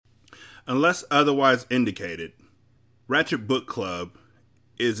Unless otherwise indicated, Ratchet Book Club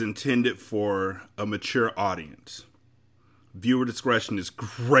is intended for a mature audience. Viewer discretion is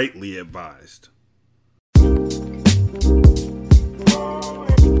greatly advised.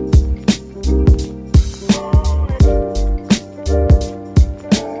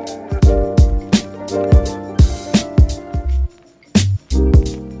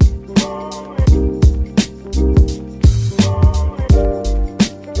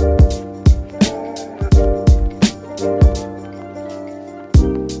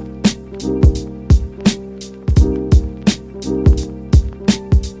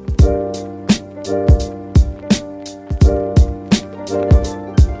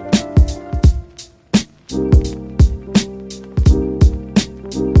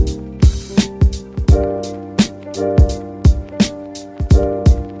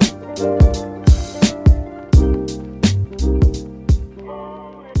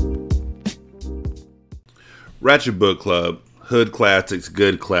 Ratchet Book Club, hood classics,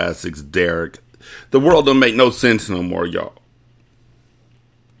 good classics, Derek. The world don't make no sense no more, y'all.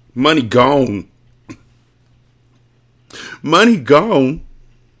 Money gone. Money gone.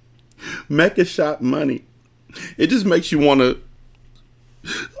 Mecca shot money. It just makes you want to...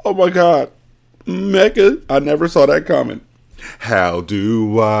 Oh my God. Mecca, I never saw that coming. How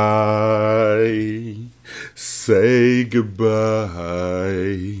do I say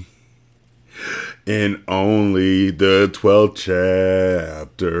goodbye? In only the 12th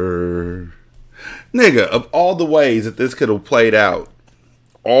chapter. Nigga, of all the ways that this could have played out,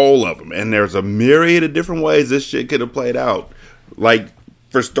 all of them, and there's a myriad of different ways this shit could have played out. Like,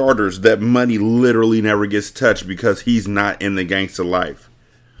 for starters, that money literally never gets touched because he's not in the gangster life.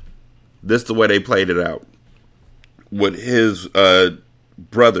 This is the way they played it out. With his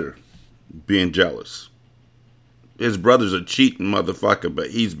brother being jealous. His brother's a cheating motherfucker,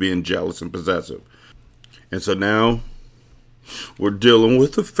 but he's being jealous and possessive. And so now, we're dealing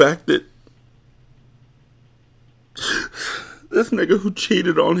with the fact that this nigga who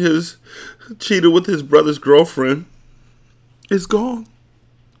cheated with his brother's girlfriend is gone.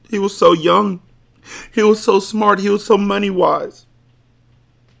 He was so young. He was so smart. He was so money wise.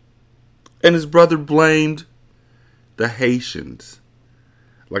 And his brother blamed the Haitians.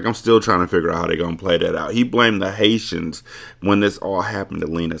 Like, I'm still trying to figure out how they're going to play that out. He blamed the Haitians when this all happened at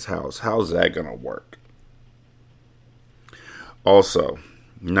Lena's house. How's that going to work? Also,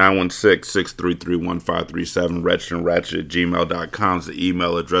 916-633-1537, ratchetandratchet@gmail.com is the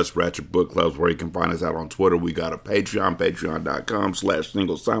email address. Ratchet Book Clubs, where you can find us out on Twitter. We got a Patreon,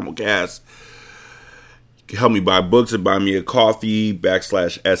 patreon.com/single-simulcast. You can help me buy books and buy me a coffee,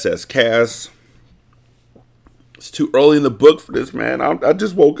 /SSCast. It's too early in the book for this, man. I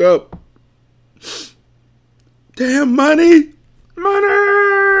just woke up. Damn, money.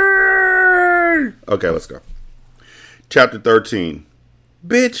 Okay, let's go. Chapter 13.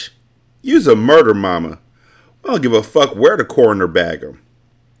 Bitch, you's a murder mama. I don't give a fuck where the coroner bag him.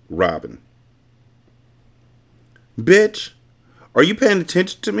 Robin. Bitch, are you paying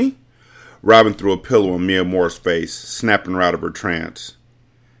attention to me? Robin threw a pillow on Mia Moore's face, snapping her out of her trance.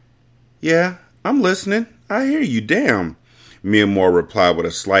 Yeah, I'm listening. I hear you, damn. Mia Moore replied with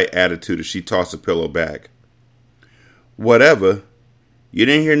a slight attitude as she tossed the pillow back. Whatever. You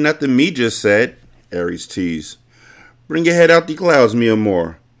didn't hear nothing me just said, Aries teased. Bring your head out the clouds, Mia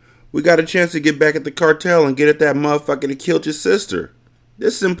Moore. We got a chance to get back at the cartel and get at that motherfucker that killed your sister.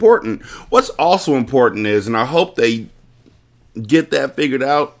 This is important. What's also important is, and I hope they get that figured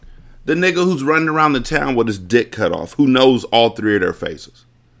out, the nigga who's running around the town with his dick cut off, who knows all three of their faces.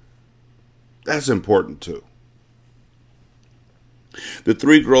 That's important too. The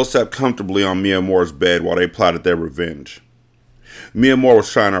three girls sat comfortably on Mia Moore's bed while they plotted their revenge. Mia Moore was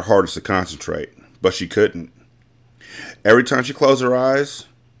trying her hardest to concentrate, but she couldn't. Every time she closed her eyes,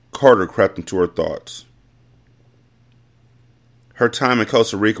 Carter crept into her thoughts. Her time in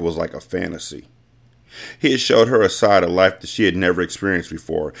Costa Rica was like a fantasy. He had showed her a side of life that she had never experienced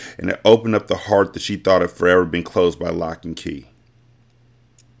before, and it opened up the heart that she thought had forever been closed by lock and key.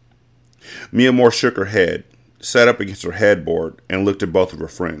 Mia Moore shook her head, sat up against her headboard, and looked at both of her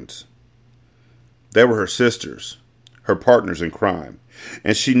friends. They were her sisters, her partners in crime,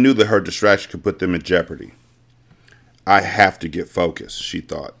 and she knew that her distraction could put them in jeopardy. I have to get focused, she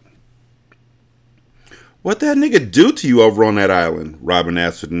thought. What that nigga do to you over on that island? Robin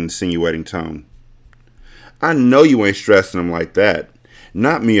asked with an insinuating tone. I know you ain't stressing him like that.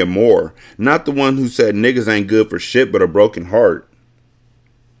 Not Mia Moore. Not the one who said niggas ain't good for shit but a broken heart.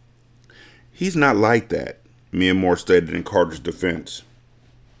 He's not like that, Mia Moore stated in Carter's defense.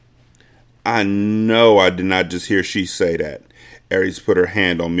 I know I did not just hear she say that. Aries put her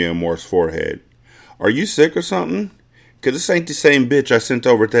hand on Mia Moore's forehead. Are you sick or something? 'Cause this ain't the same bitch I sent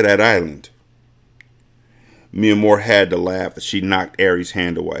over to that island. Mia Moore had to laugh as she knocked Aries'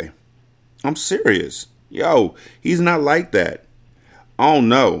 hand away. I'm serious. Yo, he's not like that. I don't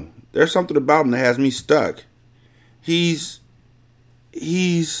know. There's something about him that has me stuck. He's...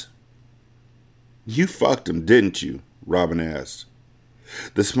 You fucked him, didn't you? Robin asked.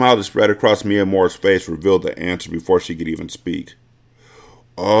 The smile that spread across Mia Moore's face revealed the answer before she could even speak.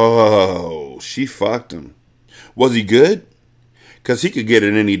 Oh, she fucked him. Was he good? 'Cause he could get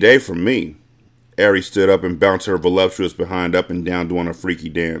it any day from me. Aries stood up and bounced her voluptuous behind up and down doing a freaky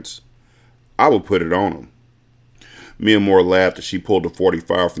dance. I would put it on him. Mia Moore laughed as she pulled a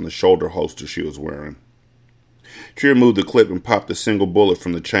 .45 from the shoulder holster she was wearing. She removed the clip and popped a single bullet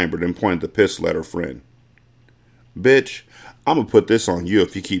from the chamber, then pointed the pistol at her friend. Bitch, I'm gonna put this on you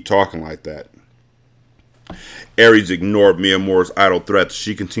if you keep talking like that. Aries ignored Mia Moore's idle threats as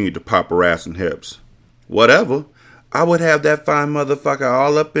she continued to pop her ass and hips. Whatever. I would have that fine motherfucker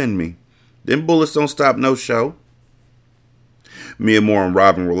all up in me. Them bullets don't stop no show. Mia Moore and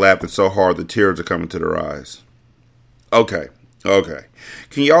Robin were laughing so hard the tears are coming to their eyes. Okay.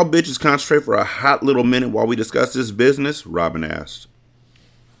 Can y'all bitches concentrate for a hot little minute while we discuss this business? Robin asked.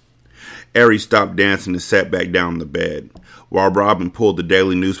 Aries stopped dancing and sat back down on the bed, while Robin pulled the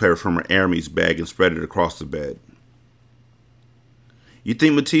daily newspaper from her Hermes bag and spread it across the bed. You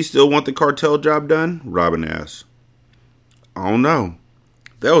think Matisse still want the cartel job done? Robin asked. I don't know.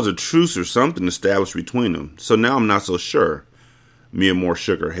 There was a truce or something established between them, so now I'm not so sure. Mia Moore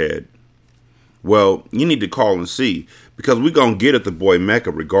shook her head. Well, you need to call and see, because we gonna get at the boy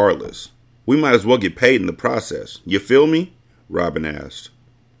Mecca regardless. We might as well get paid in the process. You feel me? Robin asked.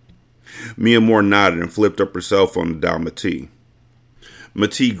 Mia Moore nodded and flipped up her cell phone to dial Matisse.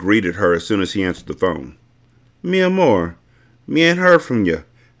 Matisse greeted her as soon as he answered the phone. Mia Moore, me ain't heard from you.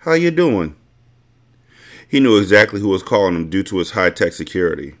 How you doing? He knew exactly who was calling him due to his high-tech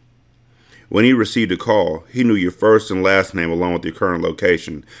security. When he received a call, he knew your first and last name along with your current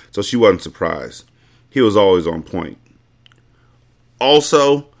location, so she wasn't surprised. He was always on point.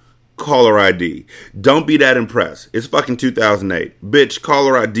 Also, caller ID. Don't be that impressed. It's fucking 2008. Bitch,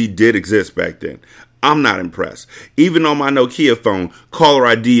 caller ID did exist back then. I'm not impressed. Even on my Nokia phone, caller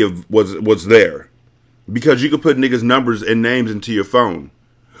ID was there. Because you could put niggas' numbers and names into your phone.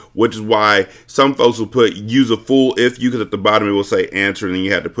 Which is why some folks will put use a fool if you, because at the bottom it will say answer and then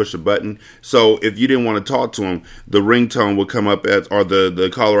you had to push a button. So if you didn't want to talk to them, the ringtone would come up as, or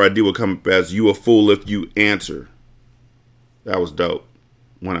the caller ID would come up as you a fool if you answer. That was dope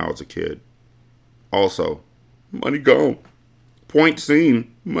when I was a kid. Also, money gone. Point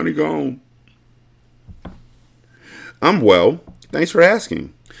seen, money gone. I'm well. Thanks for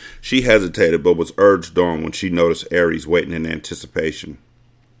asking. She hesitated but was urged on when she noticed Aries waiting in anticipation.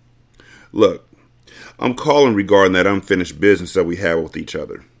 Look, I'm calling regarding that unfinished business that we have with each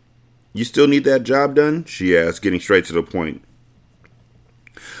other. You still need that job done? She asked, getting straight to the point.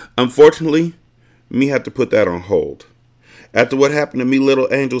 Unfortunately, me had to put that on hold. After what happened to me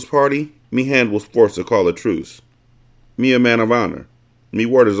little angel's party, me hand was forced to call a truce. Me a man of honor. Me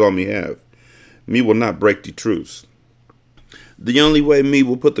word is all me have. Me will not break the truce. The only way me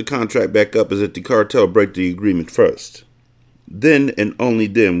will put the contract back up is if the cartel break the agreement first. Then and only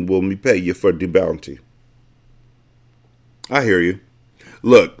then will me pay you for the bounty. I hear you.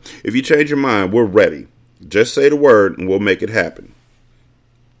 Look, if you change your mind, we're ready. Just say the word and we'll make it happen.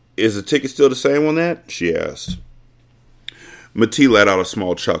 Is the ticket still the same on that? She asked. Matisse let out a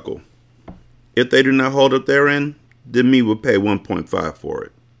small chuckle. If they do not hold up their end, then me will pay 1.5 for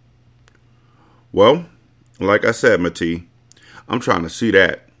it. Well, like I said, Matisse, I'm trying to see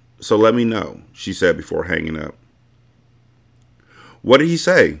that. So let me know, she said before hanging up. What did he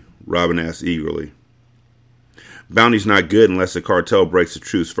say? Robin asked eagerly. Bounty's not good unless the cartel breaks the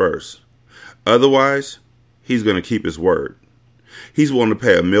truce first. Otherwise, he's going to keep his word. He's willing to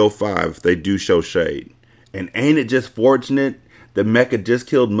pay $1.5 if they do show shade. And ain't it just fortunate that Mecca just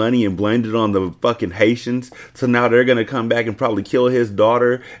killed money and blamed it on the fucking Haitians? So now they're going to come back and probably kill his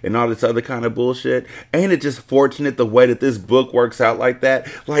daughter and all this other kind of bullshit. Ain't it just fortunate the way that this book works out like that?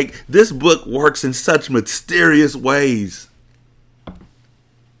 Like, this book works in such mysterious ways.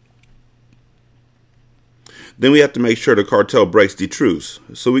 Then we have to make sure the cartel breaks the truce,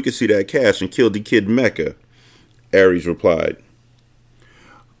 so we can see that cash and kill the kid Mecca, Aries replied.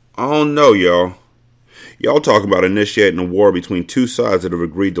 I don't know, y'all. Y'all talk about initiating a war between two sides that have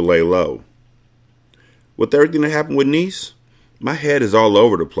agreed to lay low. With everything that happened with Nice, my head is all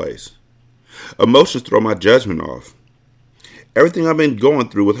over the place. Emotions throw my judgment off. Everything I've been going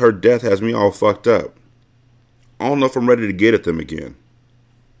through with her death has me all fucked up. I don't know if I'm ready to get at them again.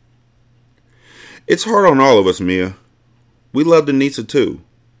 It's hard on all of us, Mia. We love Denisa too,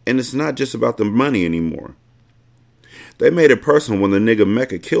 and it's not just about the money anymore. They made it personal when the nigga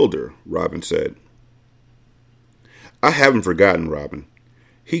Mecca killed her, Robin said. I haven't forgotten, Robin.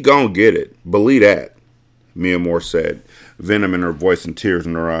 He gon' get it. Believe that, Mia Moore said, venom in her voice and tears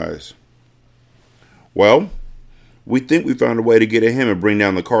in her eyes. Well, we think we found a way to get at him and bring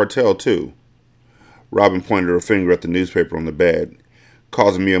down the cartel too. Robin pointed her finger at the newspaper on the bed,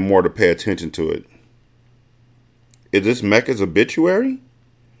 causing Mia Moore to pay attention to it. Is this Mecca's obituary?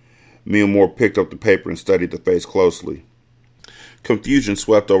 Mia Moore picked up the paper and studied the face closely. Confusion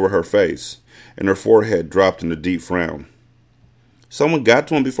swept over her face, and her forehead dropped in a deep frown. Someone got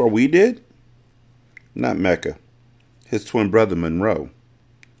to him before we did? Not Mecca. His twin brother Monroe,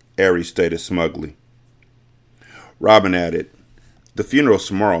 Aries stated smugly. Robin added, The funeral's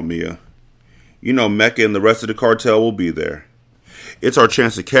tomorrow, Mia. You know Mecca and the rest of the cartel will be there. It's our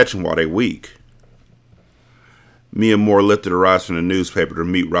chance to catch them while they're weak. Mia Moore lifted her eyes from the newspaper to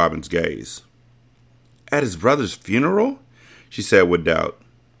meet Robin's gaze. At his brother's funeral? She said with doubt.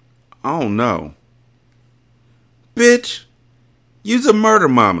 I don't know. Bitch, you's a murder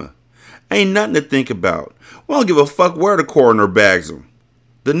mama. Ain't nothing to think about. We don't give a fuck where the coroner bags him.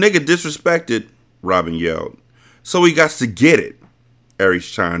 The nigga disrespected, Robin yelled. So he got to get it, Aries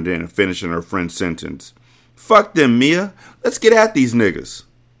chimed in, finishing her friend's sentence. Fuck them, Mia. Let's get at these niggas.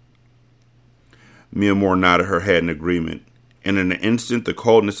 Mia Moore nodded her head in agreement, and in an instant the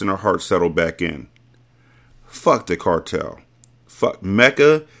coldness in her heart settled back in. Fuck the cartel. Fuck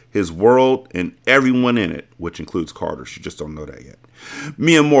Mecca, his world, and everyone in it, which includes Carter. She just don't know that yet.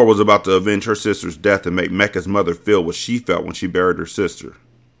 Mia Moore was about to avenge her sister's death and make Mecca's mother feel what she felt when she buried her sister.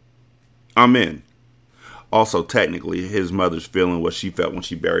 I'm in. Also, technically, his mother's feeling what she felt when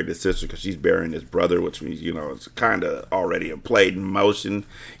she buried his sister because she's burying his brother, which means, it's kind of already played in motion.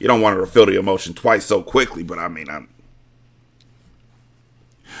 You don't want her to feel the emotion twice so quickly, but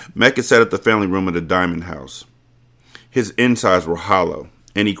Mecca sat at the family room of the Diamond House. His insides were hollow,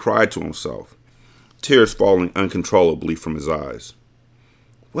 and he cried to himself, tears falling uncontrollably from his eyes.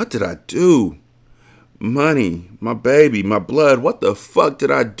 What did I do? Money, my baby, my blood, what the fuck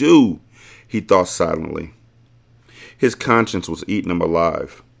did I do? He thought silently. His conscience was eating him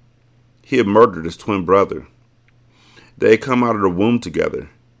alive. He had murdered his twin brother. They had come out of the womb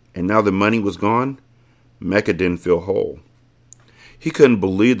together, and now the money was gone, Mecca didn't feel whole. He couldn't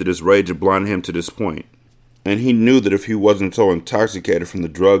believe that his rage had blinded him to this point, and he knew that if he wasn't so intoxicated from the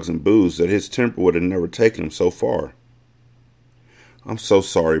drugs and booze that his temper would have never taken him so far. I'm so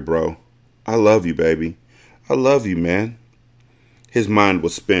sorry, bro. I love you, baby. I love you, man. His mind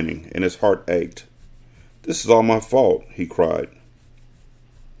was spinning, and his heart ached. This is all my fault, he cried.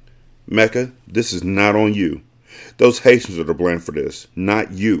 Mecca, this is not on you. Those Haitians are to blame for this,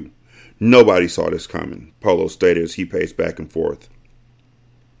 not you. Nobody saw this coming, Polo stated as he paced back and forth.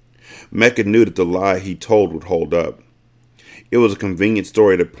 Mecca knew that the lie he told would hold up. It was a convenient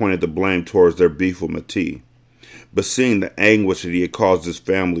story that pointed the blame towards their beef with Matee, but seeing the anguish that he had caused his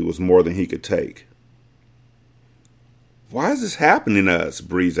family was more than he could take. Why is this happening to us?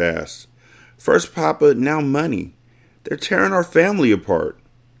 Breeze asked. First Papa, now money. They're tearing our family apart.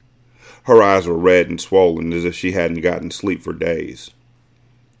 Her eyes were red and swollen as if she hadn't gotten sleep for days.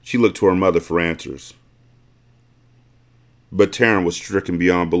 She looked to her mother for answers. But Taryn was stricken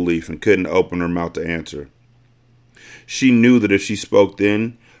beyond belief and couldn't open her mouth to answer. She knew that if she spoke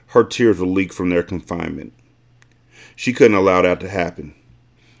then, her tears would leak from their confinement. She couldn't allow that to happen.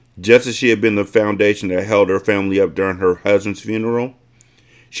 Just as she had been the foundation that held her family up during her husband's funeral,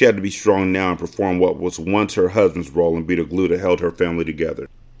 she had to be strong now and perform what was once her husband's role and be the glue that held her family together.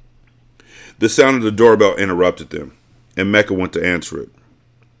 The sound of the doorbell interrupted them, and Mecca went to answer it.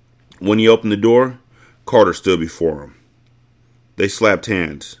 When he opened the door, Carter stood before him. They slapped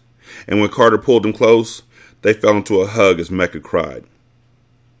hands, and when Carter pulled them close, they fell into a hug as Mecca cried.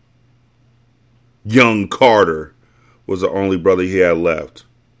 Young Carter was the only brother he had left.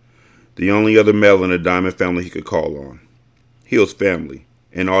 The only other male in the Diamond family he could call on. He was family,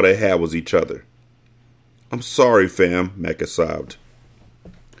 and all they had was each other. I'm sorry, fam, Mecca sobbed.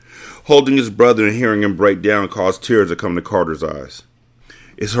 Holding his brother and hearing him break down caused tears to come to Carter's eyes.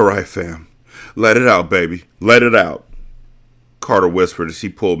 It's all right, fam. Let it out, baby. Let it out. Carter whispered as he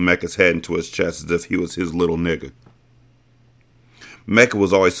pulled Mecca's head into his chest as if he was his little nigga. Mecca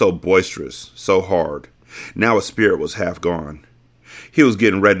was always so boisterous, so hard. Now his spirit was half gone. He was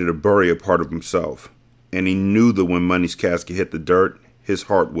getting ready to bury a part of himself, and he knew that when Money's casket hit the dirt, his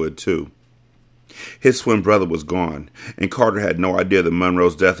heart would too. His twin brother was gone, and Carter had no idea that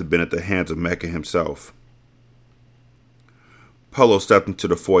Monroe's death had been at the hands of Mecca himself. Polo stepped into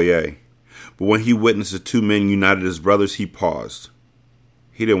the foyer, but when he witnessed the two men united as brothers, he paused.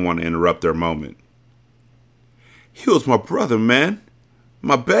 He didn't want to interrupt their moment. "He was my brother, man.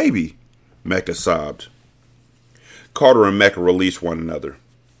 My baby," Mecca sobbed. Carter and Mecca released one another.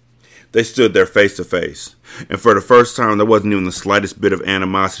 They stood there face to face, and for the first time, there wasn't even the slightest bit of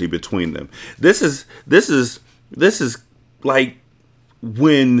animosity between them. This is like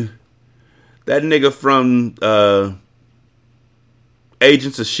when that nigga from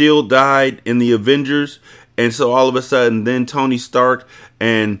Agents of S.H.I.E.L.D. died in the Avengers, and so all of a sudden, then Tony Stark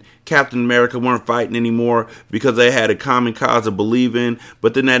and Captain America weren't fighting anymore because they had a common cause to believe in,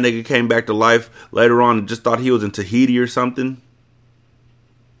 but then that nigga came back to life later on and just thought he was in Tahiti or something.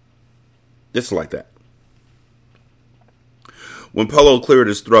 It's like that. When Polo cleared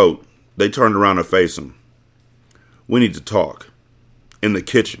his throat, they turned around to face him. "We need to talk. In the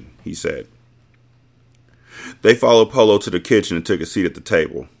kitchen," he said. They followed Polo to the kitchen and took a seat at the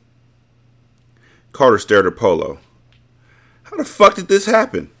table. Carter stared at Polo. "How the fuck did this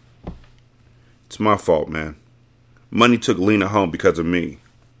happen?" "It's my fault, man. Money took Lena home because of me.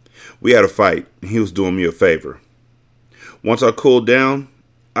 We had a fight, and he was doing me a favor. Once I cooled down,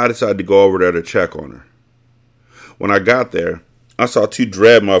 I decided to go over there to check on her. When I got there, I saw two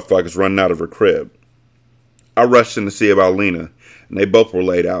dread motherfuckers running out of her crib. I rushed in to see about Lena, and they both were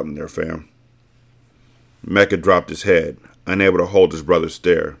laid out in there, fam." Mecca dropped his head, unable to hold his brother's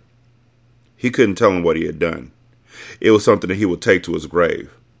stare. He couldn't tell him what he had done. It was something that he would take to his grave.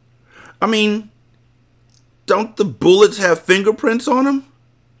 I mean, don't the bullets have fingerprints on them?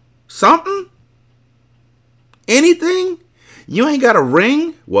 Something? Anything? You ain't got a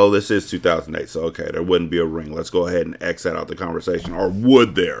ring? Well, this is 2008, so okay, there wouldn't be a ring. Let's go ahead and X that out the conversation. Or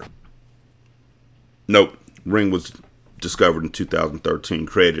would there? Nope. Ring was discovered in 2013,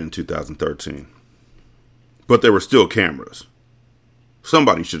 created in 2013. But there were still cameras.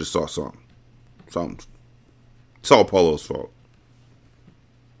 Somebody should have saw something. It's all Polo's fault.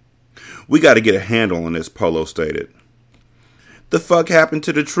 "We got to get a handle on this," Polo stated. "The fuck happened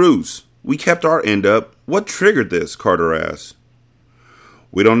to the truce? We kept our end up. What triggered this?" Carter asked.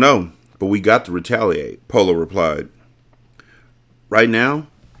 "We don't know, but we got to retaliate," Polo replied. "Right now,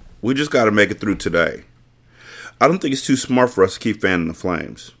 we just got to make it through today. I don't think it's too smart for us to keep fanning the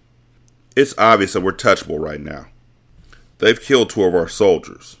flames. It's obvious that we're touchable right now. They've killed two of our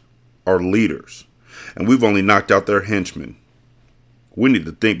soldiers, our leaders, and we've only knocked out their henchmen. We need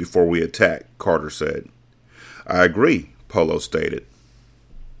to think before we attack," Carter said. "I agree," Polo stated.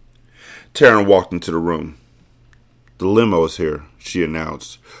 Taryn walked into the room. "The limo is here," she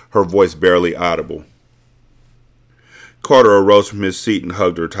announced, her voice barely audible. Carter arose from his seat and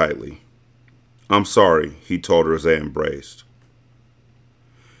hugged her tightly. "I'm sorry," he told her as they embraced.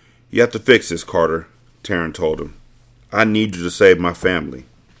 "You have to fix this, Carter," Taryn told him. "I need you to save my family.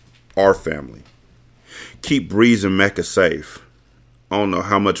 Our family. Keep Breeze and Mecca safe. I don't know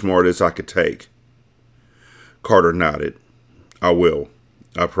how much more of this I could take." Carter nodded. "I will.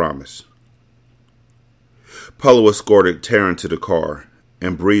 I promise." Polo escorted Taryn to the car,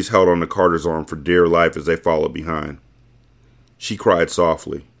 and Breeze held on to Carter's arm for dear life as they followed behind. She cried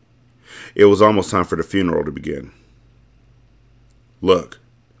softly. It was almost time for the funeral to begin. "Look,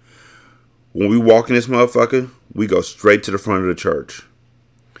 when we walk in this motherfucker, we go straight to the front of the church.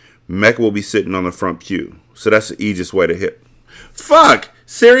 Mecca will be sitting on the front pew, so that's the easiest way to hit." Fuck!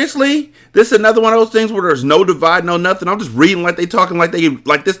 Seriously? This is another one of those things where there's no divide, no nothing. I'm just reading like they talking like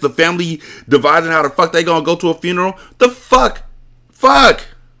this the family dividing how the fuck they gonna go to a funeral. The fuck? Fuck!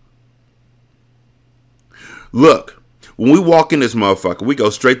 Look, when we walk in this motherfucker, we go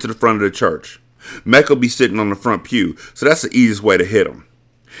straight to the front of the church. Mecca will be sitting on the front pew, so that's the easiest way to hit him.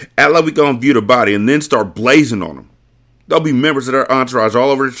 Act like we gonna view the body and then start blazing on them. There'll be members of their entourage all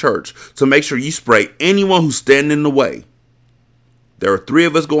over the church, so make sure you spray anyone who's standing in the way. There are 3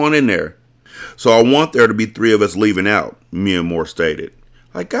 of us going in there, so I want there to be 3 of us leaving out, Mia Moore stated.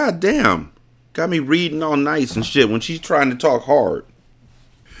 Like, goddamn, got me reading all nice and shit when she's trying to talk hard.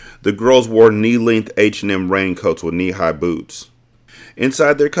 The girls wore knee-length H&M raincoats with knee-high boots.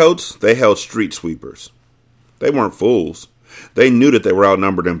 Inside their coats, they held street sweepers. They weren't fools. They knew that they were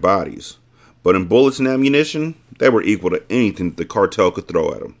outnumbered in bodies, but in bullets and ammunition, they were equal to anything that the cartel could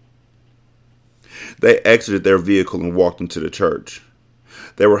throw at them. They exited their vehicle and walked into the church.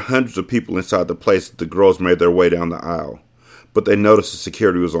 There were hundreds of people inside the place as the girls made their way down the aisle, but they noticed the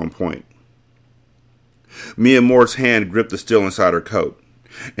security was on point. Mia Moore's hand gripped the steel inside her coat,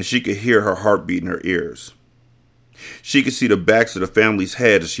 and she could hear her heartbeat in her ears. She could see the backs of the family's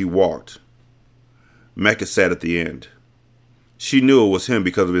heads as she walked. Mecca sat at the end. She knew it was him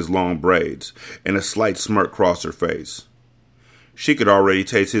because of his long braids, and a slight smirk crossed her face. She could already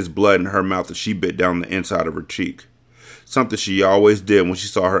taste his blood in her mouth as she bit down the inside of her cheek, something she always did when she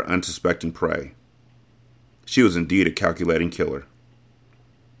saw her unsuspecting prey. She was indeed a calculating killer.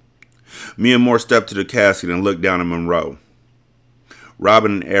 Mia Moore stepped to the casket and looked down at Monroe.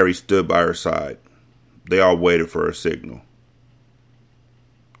 Robin and Aries stood by her side. They all waited for her signal.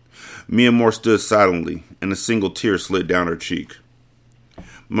 Mia Moore stood silently, and a single tear slid down her cheek.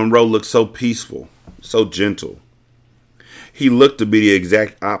 Monroe looked so peaceful, so gentle. He looked to be the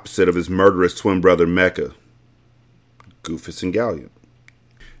exact opposite of his murderous twin brother Mecca. Goofus and Gallant.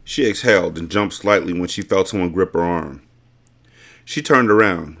 She exhaled and jumped slightly when she felt someone grip her arm. She turned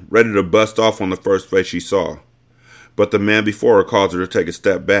around, ready to bust off on the first face she saw, but the man before her caused her to take a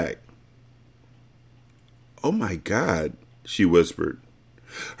step back. "Oh my God," she whispered.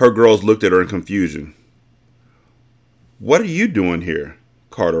 Her girls looked at her in confusion. "What are you doing here?"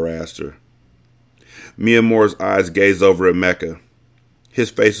 Carter asked her. Mia Moore's eyes gazed over at Mecca. His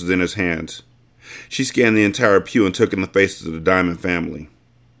face was in his hands. She scanned the entire pew and took in the faces of the Diamond family.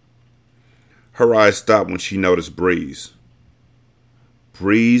 Her eyes stopped when she noticed Breeze.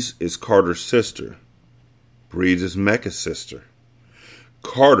 Breeze is Carter's sister. Breeze is Mecca's sister.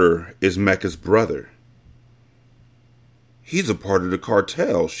 Carter is Mecca's brother. He's a part of the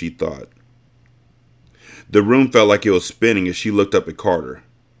cartel, she thought. The room felt like it was spinning as she looked up at Carter.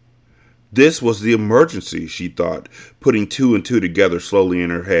 This was the emergency, she thought, putting two and two together slowly in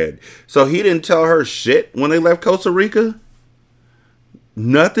her head. So he didn't tell her shit when they left Costa Rica?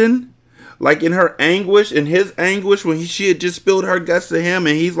 Nothing? Like in her anguish, in his anguish, when she had just spilled her guts to him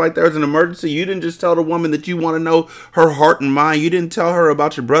and he's like, there's an emergency. You didn't just tell the woman that you want to know her heart and mind. You didn't tell her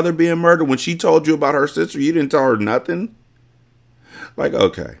about your brother being murdered. When she told you about her sister, you didn't tell her nothing? Like,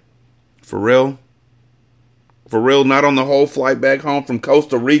 okay. For real? For real, not on the whole flight back home from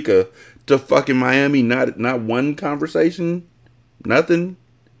Costa Rica to fucking Miami, not one conversation? Nothing?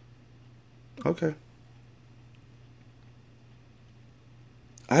 Okay.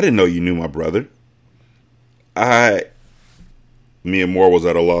 I didn't know you knew my brother. Mia Moore was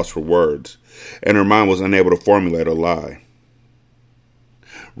at a loss for words, and her mind was unable to formulate a lie.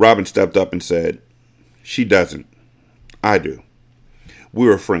 Robin stepped up and said, "She doesn't. I do. We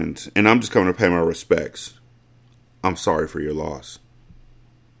were friends, and I'm just coming to pay my respects. I'm sorry for your loss."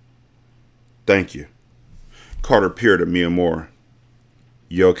 "Thank you." Carter peered at Mia Moore.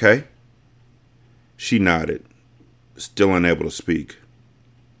 "You okay?" She nodded, still unable to speak.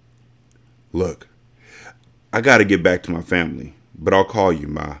 "Look, I gotta get back to my family, but I'll call you,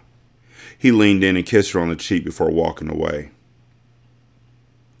 Ma." He leaned in and kissed her on the cheek before walking away.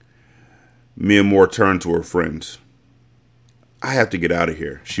 Mia Moore turned to her friends. "I have to get out of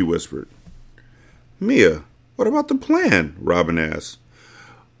here," she whispered. "Mia, what about the plan?" Robin asked.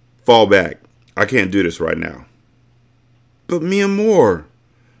 "Fall back. I can't do this right now." "But Mia Moore,"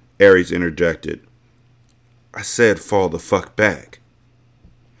 Aries interjected. "I said fall the fuck back."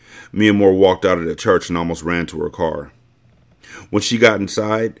 Mia Moore walked out of the church and almost ran to her car. When she got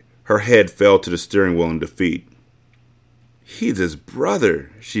inside, her head fell to the steering wheel in defeat. "He's his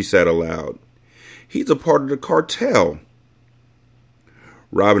brother," she said aloud. "He's a part of the cartel."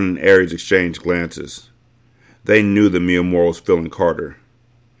 Robin and Aries exchanged glances. They knew that Mia Moore was feeling Carter.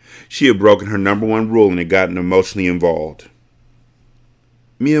 She had broken her number one rule and had gotten emotionally involved.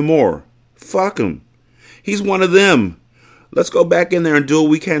 "Mia Moore, fuck him. He's one of them. Let's go back in there and do what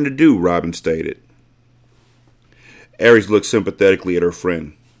we can to do," Robin stated. Aries looked sympathetically at her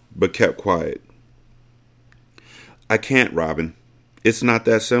friend, but kept quiet. "I can't, Robin. It's not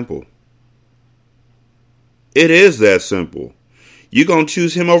that simple." "It is that simple. You gonna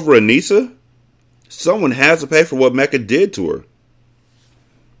choose him over Anissa? Someone has to pay for what Mecca did to her."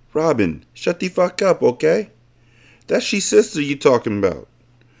 "Robin, shut the fuck up, okay? That's she sister you talking about,"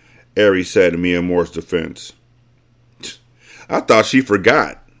 Aries said in Mia Moore's defense. "I thought she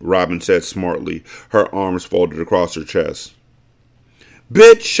forgot," Robin said smartly, her arms folded across her chest.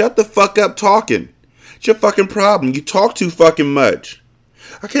 "Bitch, shut the fuck up talking. It's your fucking problem. You talk too fucking much.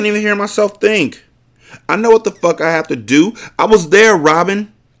 I can't even hear myself think. I know what the fuck I have to do. I was there,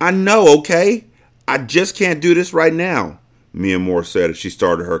 Robin. I know, okay? I just can't do this right now," Mia Moore said as she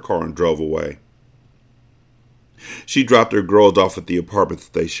started her car and drove away. She dropped her girls off at the apartment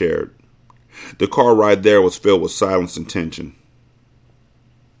that they shared. The car ride there was filled with silence and tension.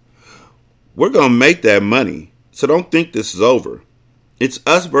 "We're going to make that money, so don't think this is over. It's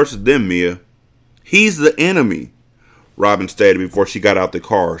us versus them, Mia. He's the enemy," Robin stated before she got out the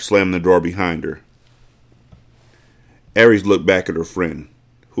car, slamming the door behind her. Aries looked back at her friend,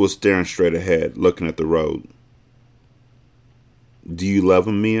 who was staring straight ahead, looking at the road. "Do you love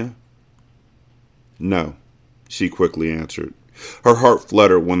him, Mia?" "No," she quickly answered. Her heart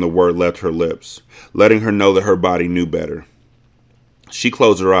fluttered when the word left her lips, letting her know that her body knew better. She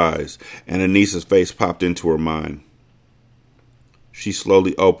closed her eyes, and Anissa's face popped into her mind. She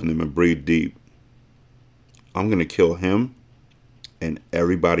slowly opened them and breathed deep. I'm going to kill him and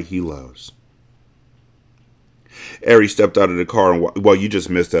everybody he loves. Ari stepped out of the car and, well, you just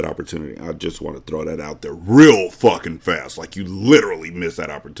missed that opportunity. I just want to throw that out there real fucking fast. Like you literally missed that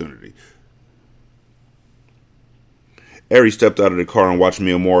opportunity. Ari stepped out of the car and watched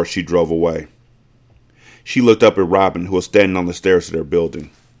Mia Moore as she drove away. She looked up at Robin, who was standing on the stairs of their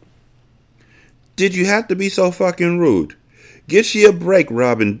building. Did you have to be so fucking rude? Get she a break,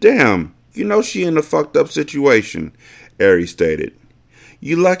 Robin. Damn. You know she in a fucked up situation, Ari stated.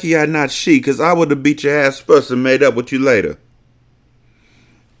 You lucky I not she, 'cause I would have beat your ass first and made up with you later.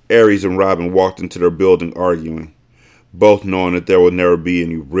 Aries and Robin walked into their building arguing, both knowing that there would never be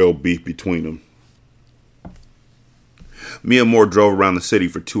any real beef between them. Mia Moore drove around the city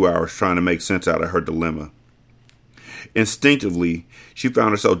for 2 hours trying to make sense out of her dilemma. Instinctively, she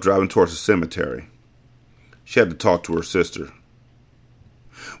found herself driving towards the cemetery. She had to talk to her sister.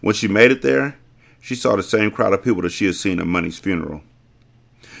 When she made it there, she saw the same crowd of people that she had seen at Money's funeral.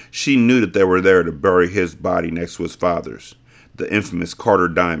 She knew that they were there to bury his body next to his father's, the infamous Carter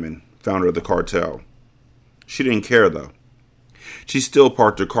Diamond, founder of the Cartel. She didn't care, though. She still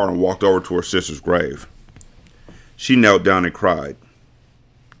parked her car and walked over to her sister's grave. She knelt down and cried.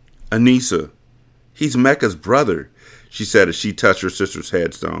 Anissa, he's Mecca's brother, she said as she touched her sister's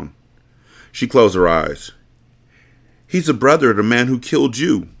headstone. She closed her eyes. He's a brother of the man who killed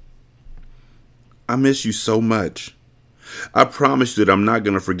you. I miss you so much. I promise you that I'm not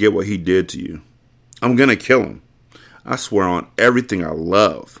going to forget what he did to you. I'm going to kill him. I swear on everything I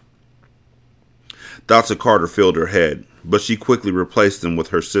love. Thoughts of Carter filled her head, but she quickly replaced them with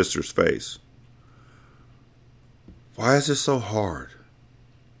her sister's face. Why is this so hard?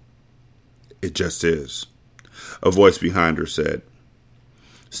 It just is, a voice behind her said.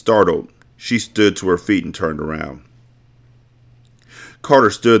 Startled, she stood to her feet and turned around.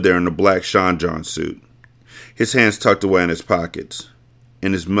 Carter stood there in a black Sean John suit, his hands tucked away in his pockets,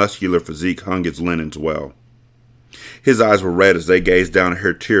 and his muscular physique hung his linens well. His eyes were red as they gazed down at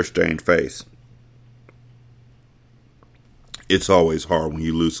her tear-stained face. It's always hard when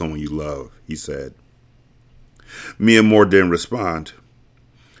you lose someone you love, he said. Mia Moore didn't respond.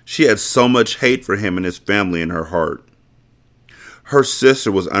 She had so much hate for him and his family in her heart. Her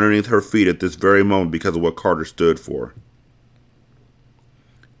sister was underneath her feet at this very moment because of what Carter stood for.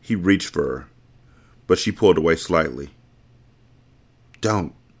 He reached for her, but she pulled away slightly.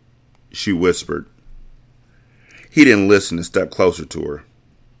 Don't, she whispered. He didn't listen and stepped closer to her.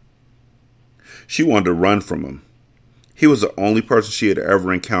 She wanted to run from him. He was the only person she had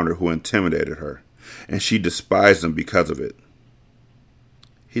ever encountered who intimidated her, and she despised him because of it.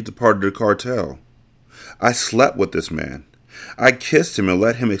 He's a part of the cartel. I slept with this man. I kissed him and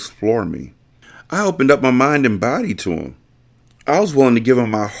let him explore me. I opened up my mind and body to him. I was willing to give him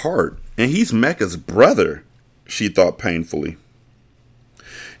my heart, and he's Mecca's brother, she thought painfully.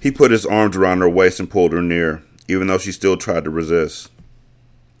 He put his arms around her waist and pulled her near, even though she still tried to resist.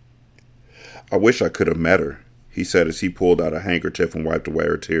 I wish I could have met her, he said as he pulled out a handkerchief and wiped away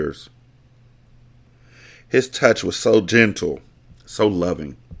her tears. His touch was so gentle, so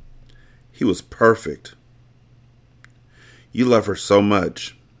loving. He was perfect. You love her so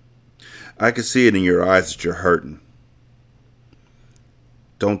much. I can see it in your eyes that you're hurting.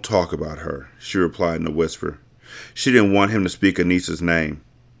 Don't talk about her, she replied in a whisper. She didn't want him to speak Anissa's name.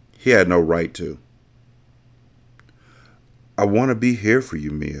 He had no right to. I want to be here for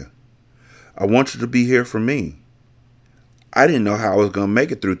you, Mia. I want you to be here for me. I didn't know how I was going to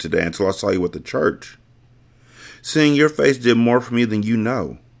make it through today until I saw you at the church. Seeing your face did more for me than you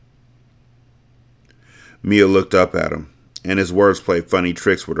know. Mia looked up at him, and his words played funny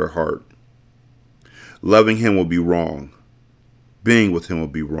tricks with her heart. Loving him would be wrong. Being with him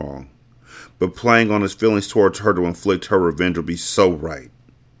would be wrong. But playing on his feelings towards her to inflict her revenge would be so right.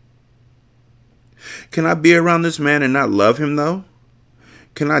 Can I be around this man and not love him, though?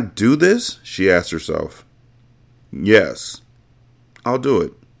 Can I do this? She asked herself. Yes, I'll do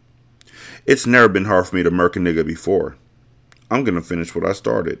it. It's never been hard for me to murk a nigga before. I'm going to finish what I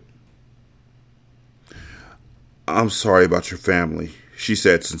started. I'm sorry about your family, she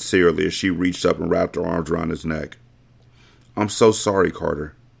said sincerely as she reached up and wrapped her arms around his neck. I'm so sorry,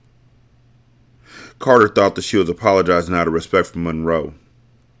 Carter. Carter thought that she was apologizing out of respect for Monroe.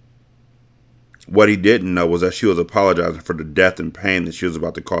 What he didn't know was that she was apologizing for the death and pain that she was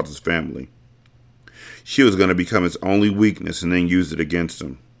about to cause his family. She was going to become his only weakness and then use it against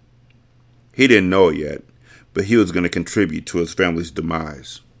him. He didn't know it yet, but he was going to contribute to his family's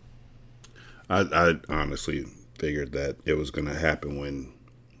demise. I honestly figured that it was going to happen when,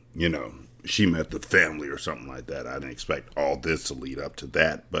 she met the family or something like that. I didn't expect all this to lead up to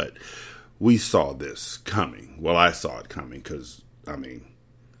that, but we saw this coming. Well, I saw it coming because,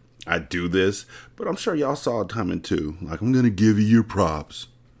 I do this, but I'm sure y'all saw it coming too. Like, I'm going to give you your props.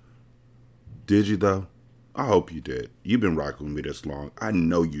 Did you, though? I hope you did. You've been rocking with me this long. I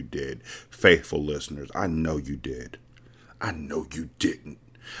know you did. Faithful listeners, I know you did. I know you didn't.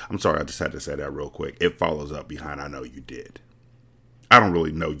 I'm sorry, I just had to say that real quick. It follows up behind I know you did. I don't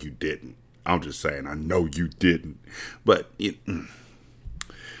really know you didn't. I'm just saying I know you didn't. But,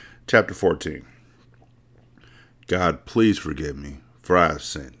 Chapter 14. God, please forgive me, for I have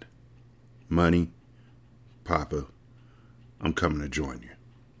sinned. Money, Papa, I'm coming to join you.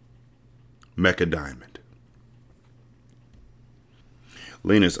 Mecha Diamond.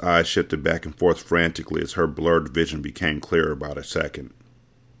 Lena's eyes shifted back and forth frantically as her blurred vision became clearer about a second.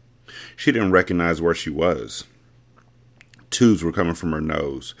 She didn't recognize where she was. Tubes were coming from her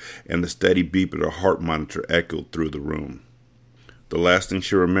nose, and the steady beep of her heart monitor echoed through the room. The last thing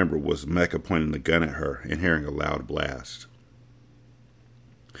she remembered was Mecha pointing the gun at her and hearing a loud blast.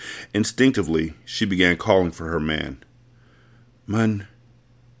 Instinctively, she began calling for her man.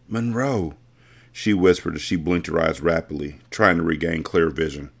 Monroe, she whispered as she blinked her eyes rapidly, trying to regain clear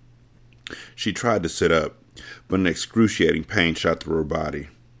vision. She tried to sit up, but an excruciating pain shot through her body.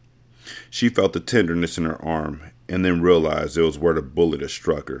 She felt the tenderness in her arm, and then realized it was where the bullet had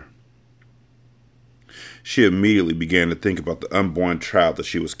struck her. She immediately began to think about the unborn child that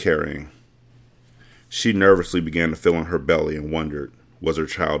she was carrying. She nervously began to feel in her belly and wondered, was her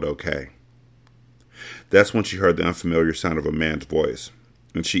child okay? That's when she heard the unfamiliar sound of a man's voice,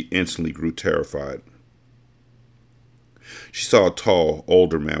 and she instantly grew terrified. She saw a tall,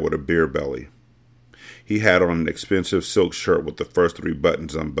 older man with a beer belly. He had on an expensive silk shirt with the first 3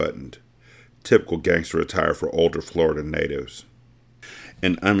 buttons unbuttoned, typical gangster attire for older Florida natives.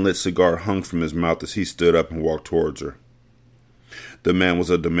 An unlit cigar hung from his mouth as he stood up and walked towards her. The man was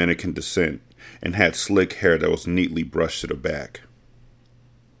of Dominican descent and had slick hair that was neatly brushed to the back.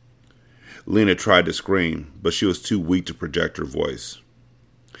 Lena tried to scream, but she was too weak to project her voice.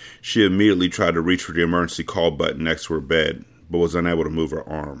 She immediately tried to reach for the emergency call button next to her bed, but was unable to move her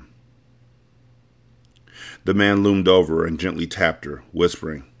arm. The man loomed over her and gently tapped her,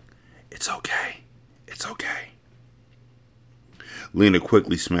 whispering, "It's okay. It's okay." Lena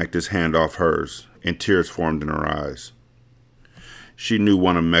quickly smacked his hand off hers, and tears formed in her eyes. She knew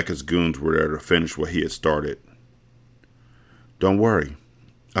one of Mecha's goons were there to finish what he had started. "Don't worry.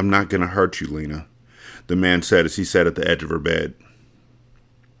 I'm not going to hurt you, Lena," the man said as he sat at the edge of her bed.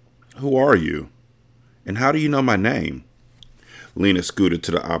 "Who are you? And how do you know my name?" Lena scooted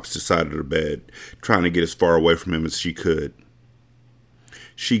to the opposite side of the bed, trying to get as far away from him as she could.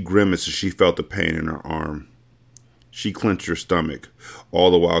 She grimaced as she felt the pain in her arm. She clenched her stomach,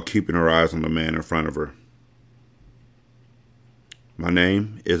 all the while keeping her eyes on the man in front of her. "My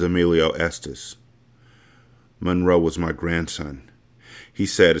name is Emilio Estes. Monroe was my grandson," he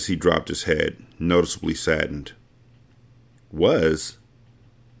said as he dropped his head, noticeably saddened. "Was?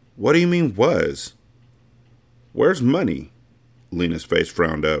 What do you mean, was? Where's money?" Lena's face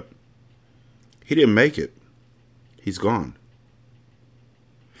frowned up. "He didn't make it. He's gone."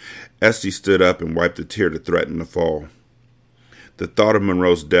 Esty stood up and wiped a tear that threatened to fall. The thought of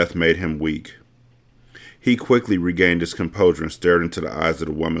Monroe's death made him weak. He quickly regained his composure and stared into the eyes of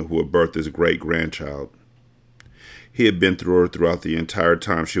the woman who had birthed his great-grandchild. He had been through her throughout the entire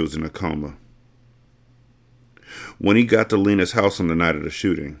time she was in a coma. When he got to Lena's house on the night of the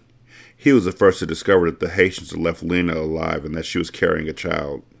shooting, he was the first to discover that the Haitians had left Lena alive and that she was carrying a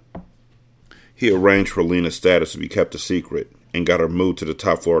child. He arranged for Lena's status to be kept a secret and got her moved to the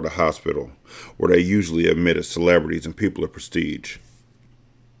top floor of the hospital, where they usually admitted celebrities and people of prestige.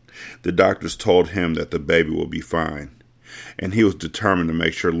 The doctors told him that the baby would be fine, and he was determined to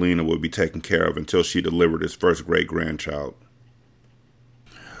make sure Lena would be taken care of until she delivered his first great-grandchild.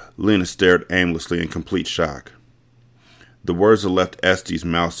 Lena stared aimlessly in complete shock. The words that left Esty's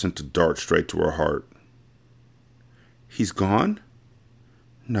mouth sent a dart straight to her heart. "He's gone?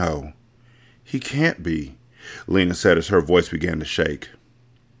 No, he can't be," Lena said as her voice began to shake.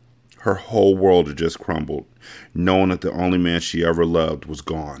 Her whole world had just crumbled, knowing that the only man she ever loved was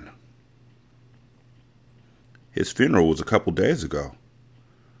gone. "His funeral was a couple days ago."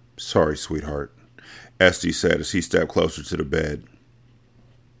 "Sorry, sweetheart," Esty said as he stepped closer to the bed.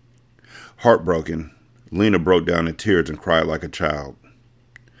 Heartbroken, Lena broke down in tears and cried like a child.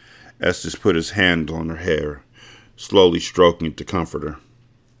 Estes put his hand on her hair, slowly stroking it to comfort her.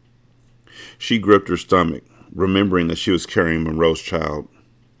 She gripped her stomach, remembering that she was carrying Monroe's child.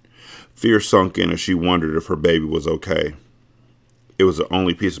 Fear sunk in as she wondered if her baby was okay. It was the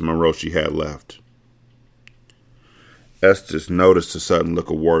only piece of Monroe she had left. Estes noticed a sudden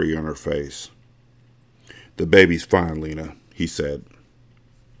look of worry on her face. "The baby's fine, Lena," he said.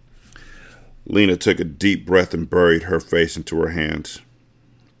 Lena took a deep breath and buried her face into her hands.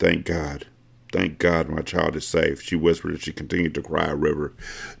 "Thank God. Thank God my child is safe," she whispered as she continued to cry a river.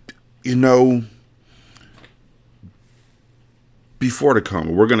 "You know, before the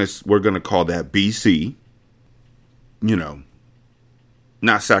coma, we're gonna call that BC. You know,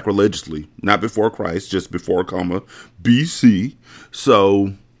 not sacrilegiously, not before Christ, just before coma, BC.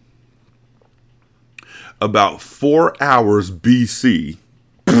 So, about 4 hours BC,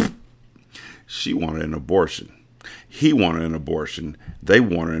 she wanted an abortion. He wanted an abortion. They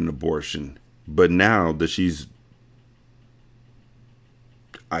wanted an abortion. But now that she's,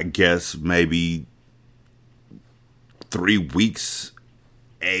 I guess, maybe 3 weeks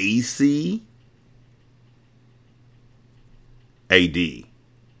AC? AD.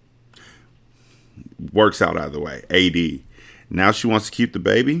 Works out either way. AD. Now she wants to keep the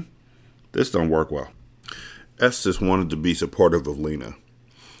baby? This don't work well. Estes wanted to be supportive of Lena,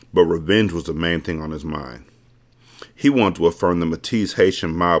 but revenge was the main thing on his mind. He wanted to affirm the Matisse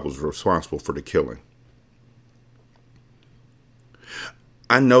Haitian mob was responsible for the killing.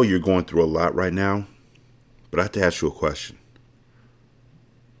 "I know you're going through a lot right now, but I have to ask you a question.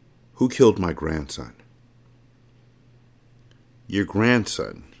 Who killed my grandson?" "Your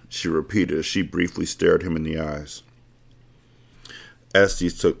grandson," she repeated as she briefly stared him in the eyes.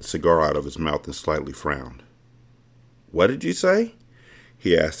 Estes took the cigar out of his mouth and slightly frowned. "What did you say?"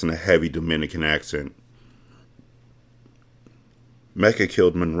 he asked in a heavy Dominican accent. "Mecca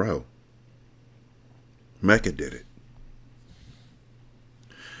killed Monroe. Mecca did it."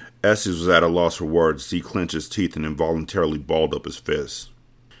 Estes was at a loss for words as he clenched his teeth and involuntarily balled up his fists.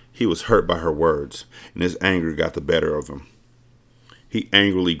 He was hurt by her words, and his anger got the better of him. He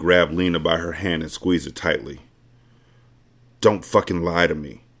angrily grabbed Lena by her hand and squeezed it tightly. "Don't fucking lie to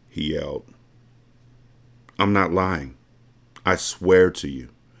me," he yelled. "I'm not lying. I swear to you.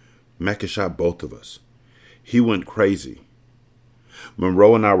 Mecca shot both of us. He went crazy.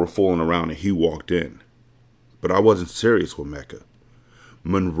 Monroe and I were fooling around and he walked in. But I wasn't serious with Mecca.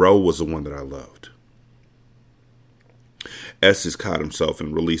 Monroe was the one that I loved." Estes caught himself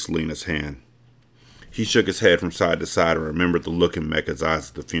and released Lena's hand. He shook his head from side to side and remembered the look in Mecca's eyes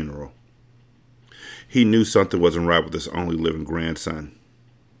at the funeral. He knew something wasn't right with his only living grandson.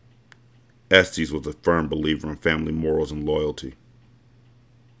 Estes was a firm believer in family morals and loyalty.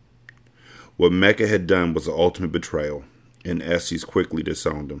 What Mecca had done was the ultimate betrayal, and Estes quickly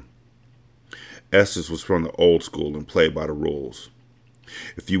disowned him. Estes was from the old school and played by the rules.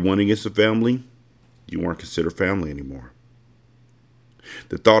 If you went against the family, you weren't considered family anymore.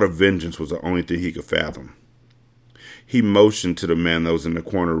 The thought of vengeance was the only thing he could fathom. He motioned to the man that was in the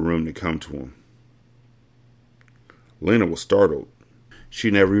corner room to come to him. Lena was startled. She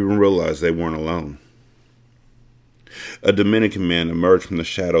never even realized they weren't alone. A Dominican man emerged from the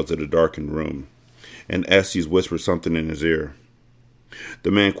shadows of the darkened room, and Estes whispered something in his ear.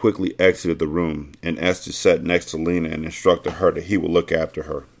 The man quickly exited the room, and Estes sat next to Lena and instructed her that he would look after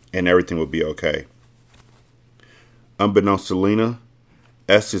her, and everything would be okay. Unbeknownst to Lena,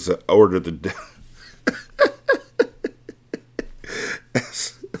 Estes had ordered the death.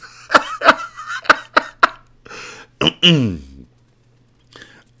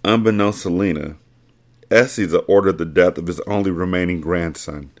 Unbeknownst to Lena, Estes had ordered the death of his only remaining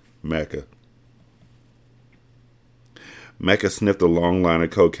grandson, Mecca. Mecca sniffed a long line of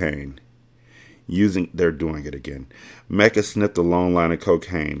cocaine. They're doing it again. Mecca sniffed a long line of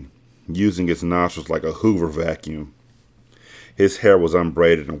cocaine, using his nostrils like a Hoover vacuum. His hair was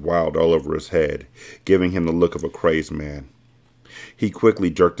unbraided and wild all over his head, giving him the look of a crazed man. He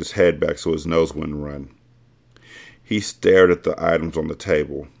quickly jerked his head back so his nose wouldn't run. He stared at the items on the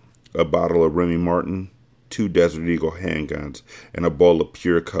table: a bottle of Remy Martin, 2 Desert Eagle handguns, and a bowl of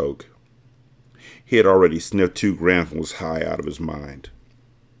pure coke. He had already sniffed 2 grams and was high out of his mind.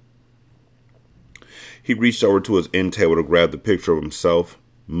 He reached over to his end table to grab the picture of himself,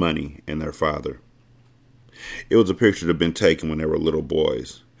 Money, and their father. It was a picture that had been taken when they were little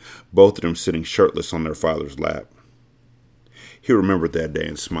boys, both of them sitting shirtless on their father's lap. He remembered that day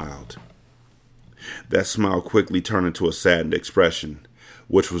and smiled. That smile quickly turned into a saddened expression,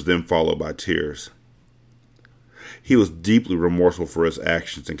 which was then followed by tears. He was deeply remorseful for his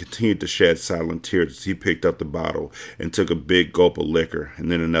actions and continued to shed silent tears as he picked up the bottle and took a big gulp of liquor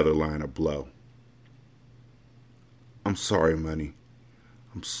and then another line of blow. "I'm sorry, Money.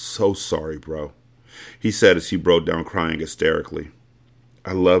 I'm so sorry, bro. he said as he broke down crying hysterically.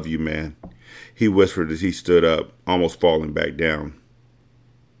 I love you, man, he whispered as he stood up, almost falling back down.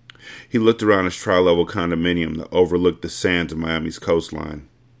 He looked around his tri-level condominium that overlooked the sands of Miami's coastline.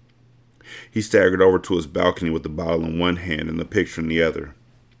 He staggered over to his balcony with the bottle in one hand and the picture in the other.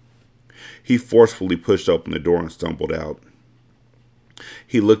 He forcefully pushed open the door and stumbled out.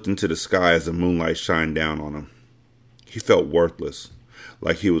 He looked into the sky as the moonlight shined down on him. He felt worthless,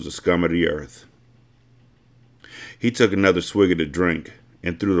 like he was a scum of the earth. He took another swig of the drink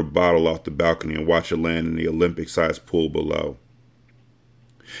and threw the bottle off the balcony and watched it land in the Olympic-sized pool below.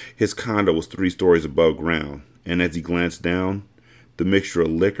 His condo was 3 stories above ground, and as he glanced down, the mixture of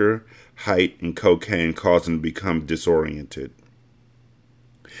liquor, height, and cocaine caused him to become disoriented.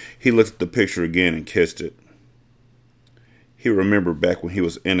 He looked at the picture again and kissed it. He remembered back when he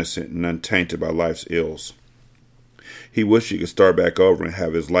was innocent and untainted by life's ills. He wished he could start back over and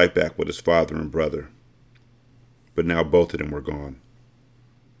have his life back with his father and brother. But now both of them were gone.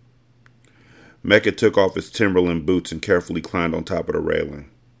 Mecca took off his Timberland boots and carefully climbed on top of the railing.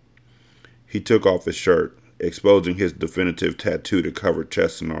 He took off his shirt, exposing his definitive tattoo to cover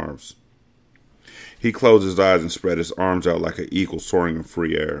chest and arms. He closed his eyes and spread his arms out like an eagle soaring in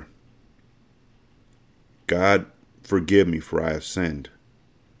free air. God, forgive me for I have sinned.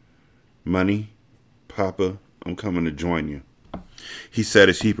 Money, Papa, I'm coming to join you, he said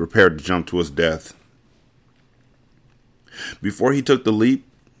as he prepared to jump to his death. Before he took the leap,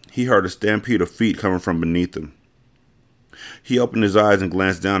 he heard a stampede of feet coming from beneath him. He opened his eyes and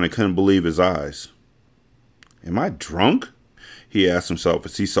glanced down and couldn't believe his eyes. Am I drunk? He asked himself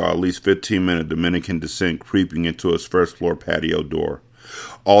as he saw at least 15 men of Dominican descent creeping into his first floor patio door,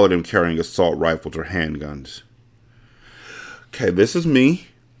 all of them carrying assault rifles or handguns. Okay, this is me.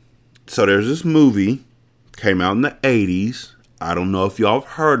 So there's this movie, came out in the 80s. I don't know if y'all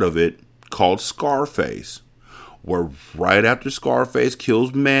have heard of it, called Scarface. Where right after Scarface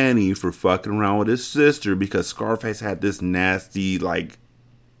kills Manny for fucking around with his sister because Scarface had this nasty, like,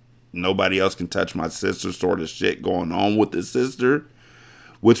 nobody else can touch my sister sort of shit going on with his sister,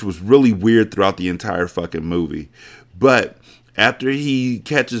 which was really weird throughout the entire fucking movie. But after he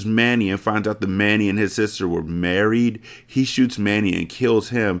catches Manny and finds out that Manny and his sister were married, he shoots Manny and kills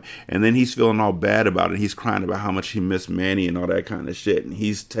him. And then he's feeling all bad about it. He's crying about how much he missed Manny and all that kind of shit. And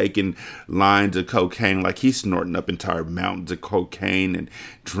he's taking lines of cocaine, like he's snorting up entire mountains of cocaine and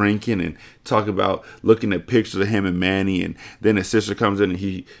drinking and talking about looking at pictures of him and Manny. And then his sister comes in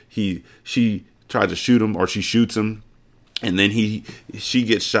and she tries to shoot him, or she shoots him. And then she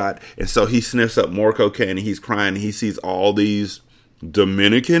gets shot, and so he sniffs up more cocaine, and he's crying, and he sees all these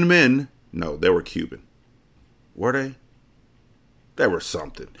Dominican men. No, they were Cuban. Were they? They were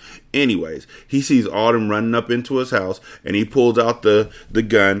something. Anyways, he sees all them running up into his house, and he pulls out the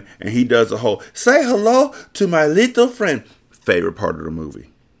gun, and he does a whole, say hello to my little friend. Favorite part of the movie.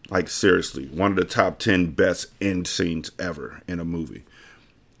 Like, seriously, one of the top 10 best end scenes ever in a movie.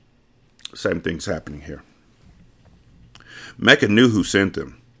 Same thing's happening here. Mecca knew who sent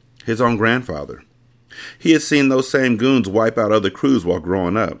them. His own grandfather. He had seen those same goons wipe out other crews while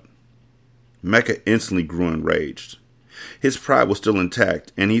growing up. Mecca instantly grew enraged. His pride was still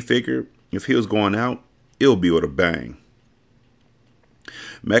intact, and he figured if he was going out, it would be with a bang.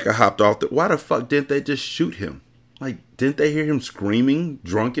 Mecca hopped off why the fuck didn't they just shoot him? Like, didn't they hear him screaming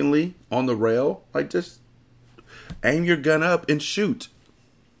drunkenly on the rail? Like, just aim your gun up and shoot.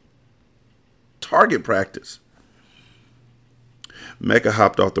 Target practice. Mecca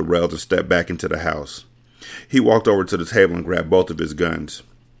hopped off the rails and stepped back into the house. He walked over to the table and grabbed both of his guns.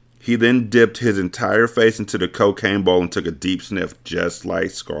 He then dipped his entire face into the cocaine bowl and took a deep sniff, just like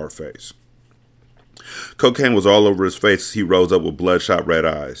Scarface. Cocaine was all over his face as he rose up with bloodshot red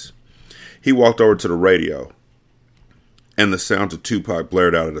eyes. He walked over to the radio, and the sounds of Tupac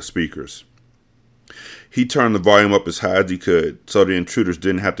blared out of the speakers. He turned the volume up as high as he could, so the intruders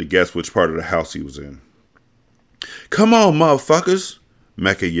didn't have to guess which part of the house he was in. Come on, motherfuckers,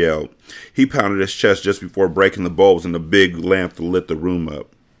 Mecca yelled. He pounded his chest just before breaking the bulbs in the big lamp that lit the room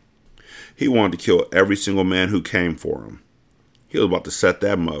up. He wanted to kill every single man who came for him. He was about to set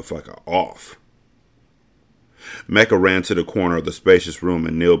that motherfucker off. Mecca ran to the corner of the spacious room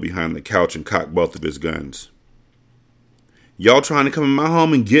and kneeled behind the couch and cocked both of his guns. Y'all trying to come in my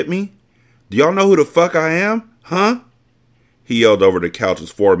home and get me? Do y'all know who the fuck I am? Huh? He yelled over the couch as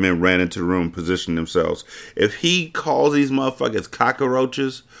 4 men ran into the room and positioned themselves. If he calls these motherfuckers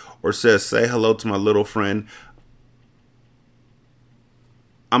cockroaches or says, say hello to my little friend,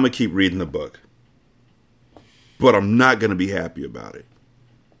 I'm going to keep reading the book. But I'm not going to be happy about it.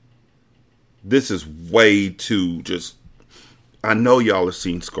 This is way too just... I know y'all have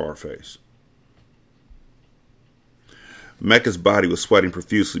seen Scarface. Mecca's body was sweating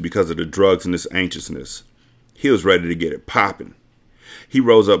profusely because of the drugs and his anxiousness. He was ready to get it popping. He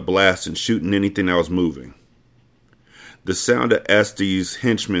rose up blasting, shooting anything that was moving. The sound of SD's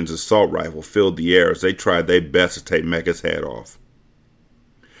henchman's assault rifle filled the air as they tried their best to take Mecca's head off.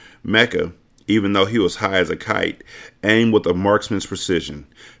 Mecca, even though he was high as a kite, aimed with a marksman's precision,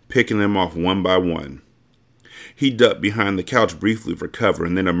 picking them off one by one. He ducked behind the couch briefly for cover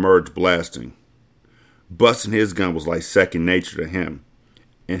and then emerged blasting. Busting his gun was like second nature to him,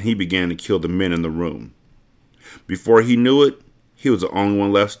 and he began to kill the men in the room. Before he knew it, he was the only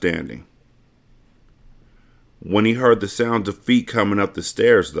one left standing. When he heard the sounds of feet coming up the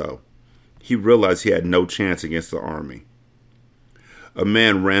stairs, though, he realized he had no chance against the army. A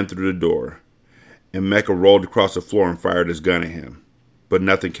man ran through the door, and Mecca rolled across the floor and fired his gun at him, but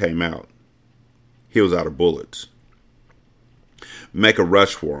nothing came out. He was out of bullets. Mecca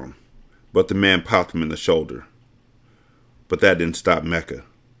rushed for him, but the man popped him in the shoulder. But that didn't stop Mecca.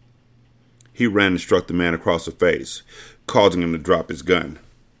 He ran and struck the man across the face, causing him to drop his gun.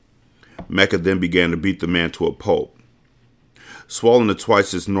 Mecca then began to beat the man to a pulp. Swollen to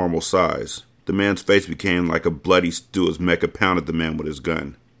twice its normal size, the man's face became like a bloody stew as Mecca pounded the man with his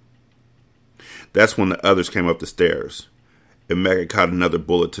gun. That's when the others came up the stairs, and Mecca caught another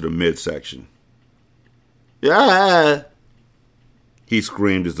bullet to the midsection. "Ah!" he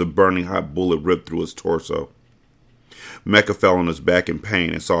screamed as the burning hot bullet ripped through his torso. Mecca fell on his back in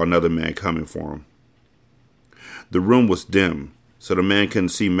pain and saw another man coming for him. The room was dim, so the man couldn't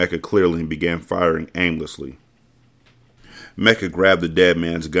see Mecca clearly and began firing aimlessly. Mecca grabbed the dead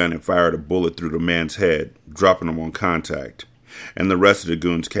man's gun and fired a bullet through the man's head, dropping him on contact, and the rest of the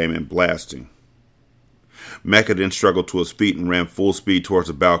goons came in blasting. Mecca then struggled to his feet and ran full speed towards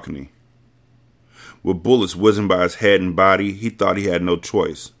the balcony. With bullets whizzing by his head and body, he thought he had no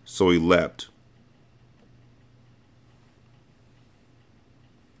choice, so he leapt.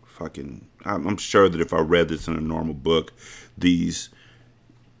 I'm sure that if I read this in a normal book, these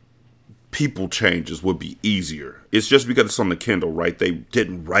people changes would be easier. It's just because it's on the Kindle, right? They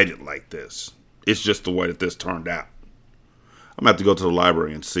didn't write it like this. It's just the way that this turned out. I'm going to have to go to the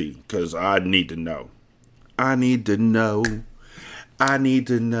library and see, because I need to know. I need to know. I need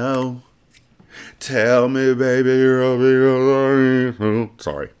to know. Tell me, baby,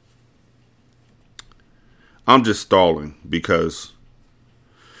 sorry. I'm just stalling because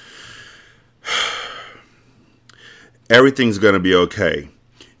everything's going to be okay,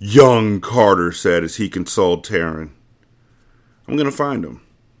 young Carter said as he consoled Taryn. I'm going to find him.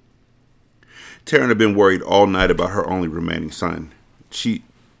 Taryn had been worried all night about her only remaining son.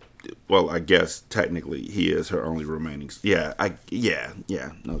 I guess technically he is her only remaining.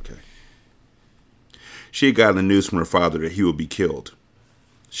 Okay. She had gotten the news from her father that he would be killed.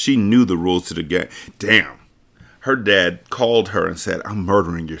 She knew the rules to the game. Damn. Her dad called her and said, "I'm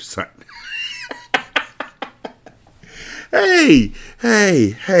murdering your son."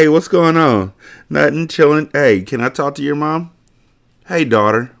 Hey, what's going on? Nothing, chilling. Hey, can I talk to your mom? Hey,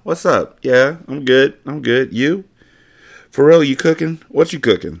 daughter, what's up? Yeah, I'm good. You? For real, you cooking? What you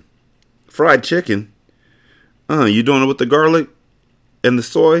cooking? Fried chicken. You doing it with the garlic and the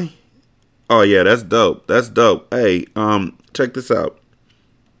soy? Oh, yeah, that's dope. Hey, check this out.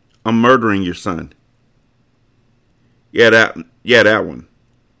 I'm murdering your son. Yeah, that one.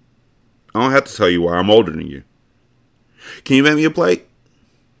 I don't have to tell you why. I'm older than you. Can you make me a plate?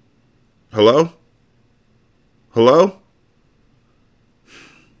 Hello?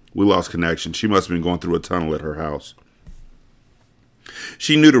 We lost connection. She must have been going through a tunnel at her house.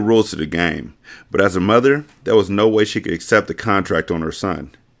 She knew the rules to the game, but as a mother, there was no way she could accept the contract on her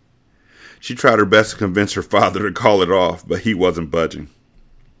son. She tried her best to convince her father to call it off, but he wasn't budging.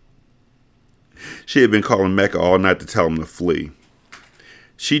 She had been calling Mecca all night to tell him to flee.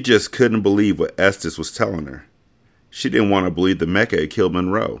 She just couldn't believe what Estes was telling her. She didn't want to believe that Mecca had killed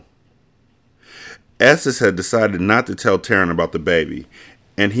Monroe. Estes had decided not to tell Taryn about the baby,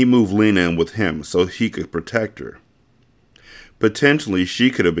 and he moved Lena in with him so he could protect her. Potentially, she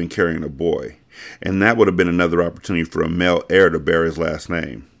could have been carrying a boy, and that would have been another opportunity for a male heir to bear his last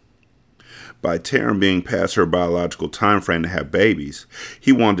name. By Taryn being past her biological time frame to have babies,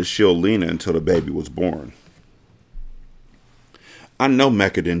 he wanted to shield Lena until the baby was born. I know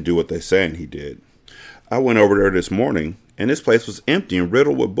Mecca didn't do what they saying he did. I went over there this morning, and this place was empty and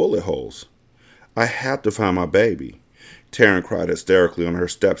riddled with bullet holes. I have to find my baby. Taryn cried hysterically on her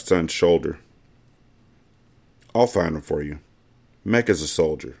stepson's shoulder. I'll find him for you. Mecca's a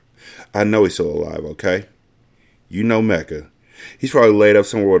soldier. I know he's still alive, okay? You know Mecca. He's probably laid up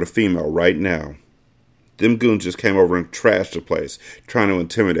somewhere with a female right now. Them goons just came over and trashed the place, trying to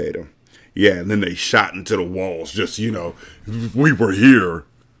intimidate him. Yeah, and then they shot into the walls. Just, we were here.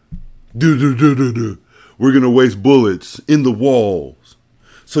 We're going to waste bullets in the walls.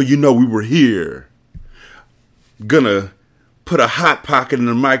 So we were here. Gonna put a Hot Pocket in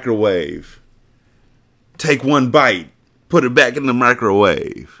the microwave. Take one bite. Put it back in the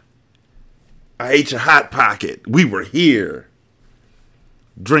microwave. I ate your Hot Pocket. We were here.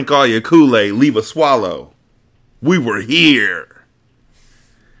 Drink all your Kool-Aid. Leave a swallow. We were here.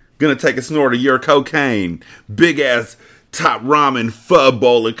 Gonna take a snort of your cocaine. Big ass top ramen pho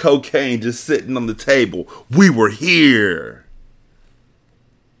bowl of cocaine just sitting on the table. We were here.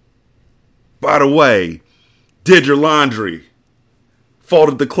 By the way, did your laundry.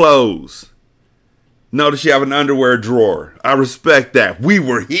 Folded the clothes. Notice you have an underwear drawer. I respect that. We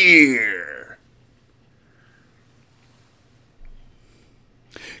were here.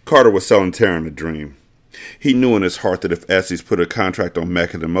 Carter was selling Taryn a dream. He knew in his heart that if Estes put a contract on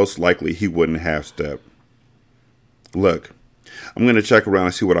Mecca, then most likely he wouldn't half-step. Look, I'm going to check around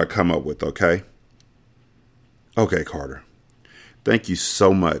and see what I come up with, okay? Okay, Carter. Thank you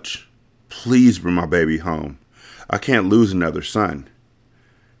so much. Please bring my baby home. I can't lose another son.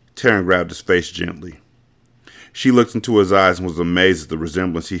 Taryn grabbed his face gently. She looked into his eyes and was amazed at the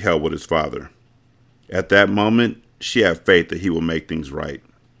resemblance he held with his father. At that moment, she had faith that he would make things right.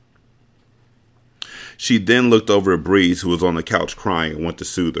 She then looked over at Breeze, who was on the couch crying, and went to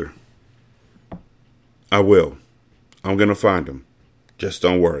soothe her. I will. I'm going to find him. Just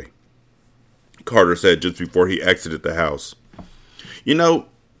don't worry, Carter said just before he exited the house.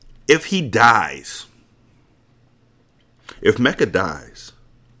 If he dies, if Mecca dies,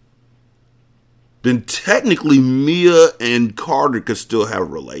 then technically Mia and Carter could still have a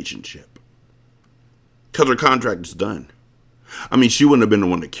relationship. Because her contract is done. I mean, she wouldn't have been the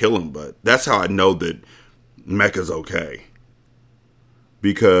one to kill him, but that's how I know that Mecca's okay.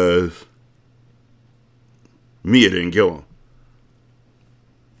 Because Mia didn't kill him.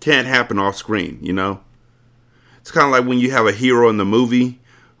 Can't happen off screen, It's kind of like when you have a hero in the movie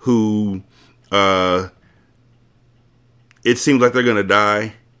who it seems like they're going to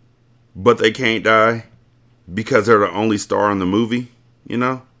die, but they can't die because they're the only star in the movie,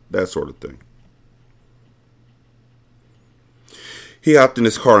 that sort of thing. He hopped in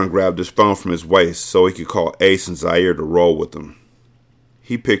his car and grabbed his phone from his waist so he could call Ace and Zaire to roll with him.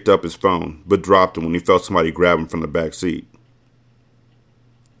 He picked up his phone, but dropped it when he felt somebody grab him from the back seat.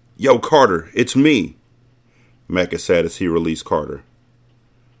 Yo, Carter, it's me, Mecca said as he released Carter.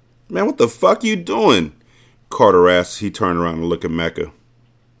 Man, what the fuck you doing? Carter asked as he turned around to look at Mecca.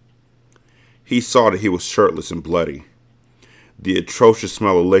 He saw that he was shirtless and bloody. The atrocious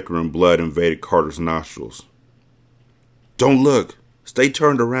smell of liquor and blood invaded Carter's nostrils. Don't look. Stay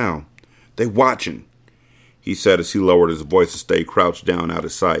turned around. They watching, he said as he lowered his voice and stayed crouched down out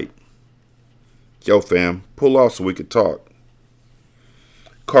of sight. Yo, fam, pull off so we could talk.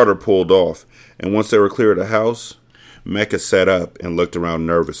 Carter pulled off, and once they were clear of the house, Mecca sat up and looked around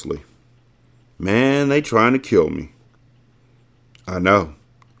nervously. Man, they trying to kill me. I know.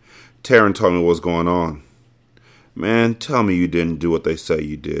 Taryn told me what's going on. Man, tell me you didn't do what they say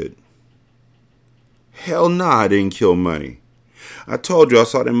you did. Hell nah, I didn't kill Money. I told you I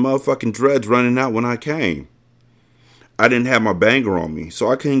saw them motherfucking dreads running out when I came. I didn't have my banger on me,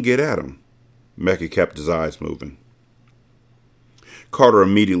 so I couldn't get at him. Mecca kept his eyes moving. Carter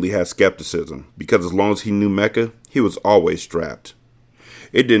immediately had skepticism, because as long as he knew Mecca, he was always strapped.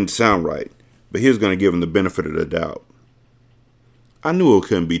 It didn't sound right, but he was going to give him the benefit of the doubt. I knew it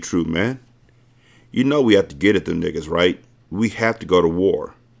couldn't be true, man. We have to get at them niggas, right? We have to go to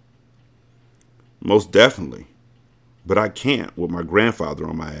war. Most definitely. But I can't with my grandfather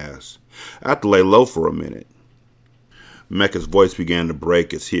on my ass. I have to lay low for a minute. Mecca's voice began to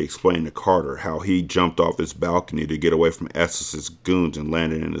break as he explained to Carter how he jumped off his balcony to get away from Essex's goons and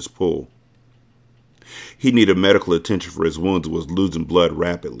landed in his pool. He needed medical attention for his wounds and was losing blood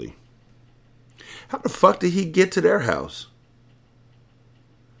rapidly. How the fuck did he get to their house?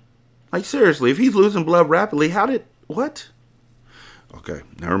 Like, seriously, if he's losing blood rapidly, what? Okay,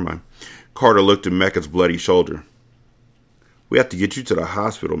 never mind. Carter looked at Mecca's bloody shoulder. We have to get you to the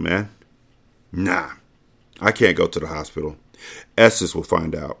hospital, man. Nah, I can't go to the hospital. Essex will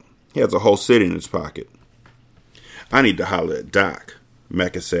find out. He has a whole city in his pocket. I need to holler at Doc,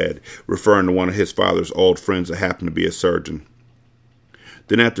 Mecca said, referring to one of his father's old friends that happened to be a surgeon.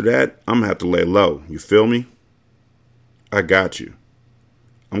 Then after that, I'm going to have to lay low. You feel me? I got you.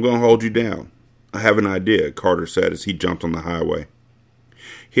 I'm going to hold you down. I have an idea, Carter said as he jumped on the highway.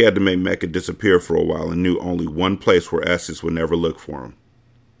 He had to make Mecca disappear for a while and knew only one place where Essex would never look for him.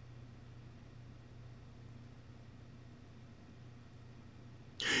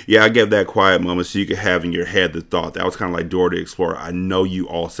 Yeah, I gave that quiet moment so you could have in your head the thought. That was kind of like Dora the Explorer. I know you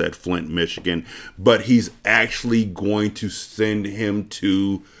all said Flint, Michigan, but he's actually going to send him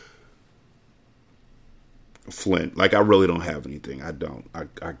to Flint. Like, I really don't have anything. I don't.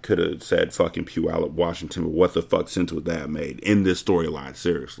 I could have said fucking Puyallup, Washington, but what the fuck sense would that have made in this storyline?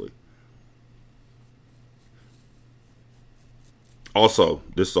 Seriously. Also,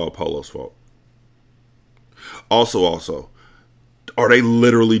 this is all Polo's fault. Also, are they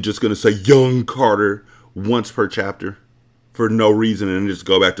literally just going to say young Carter once per chapter for no reason and just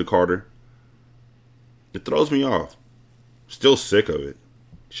go back to Carter? It throws me off. Still sick of it.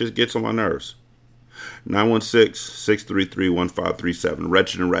 Just gets on my nerves. 916-633-1537.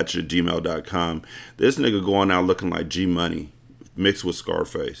 wretched@gmail.com. This nigga going out looking like G Money mixed with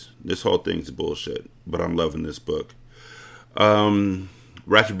Scarface. This whole thing's bullshit, but I'm loving this book.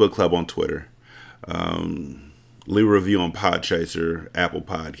 Ratchet Book Club on Twitter. Leave a review on Podchaser, Apple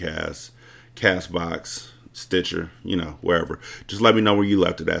Podcasts, Castbox, Stitcher, wherever. Just let me know where you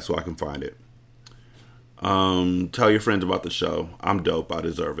left it at so I can find it. Tell your friends about the show. I'm dope. I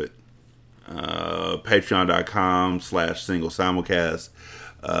deserve it. Patreon.com/single simulcast.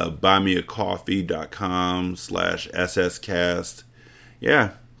 Buymeacoffee.com/SScast. Yeah.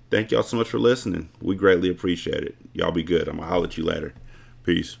 Thank y'all so much for listening. We greatly appreciate it. Y'all be good. I'm going to holler at you later.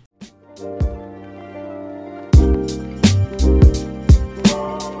 Peace.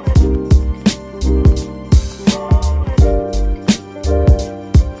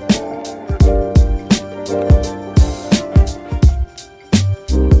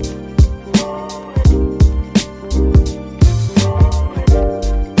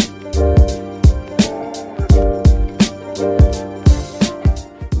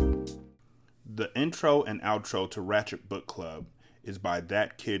 The intro and outro to Ratchet Book Club is by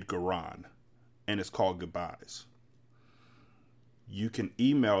That Kid Garan, and it's called Goodbyes. You can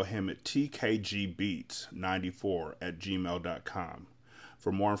email him at tkgbeats94@gmail.com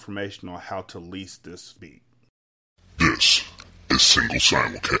for more information on how to lease this beat. This is Single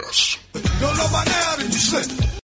Simulcast.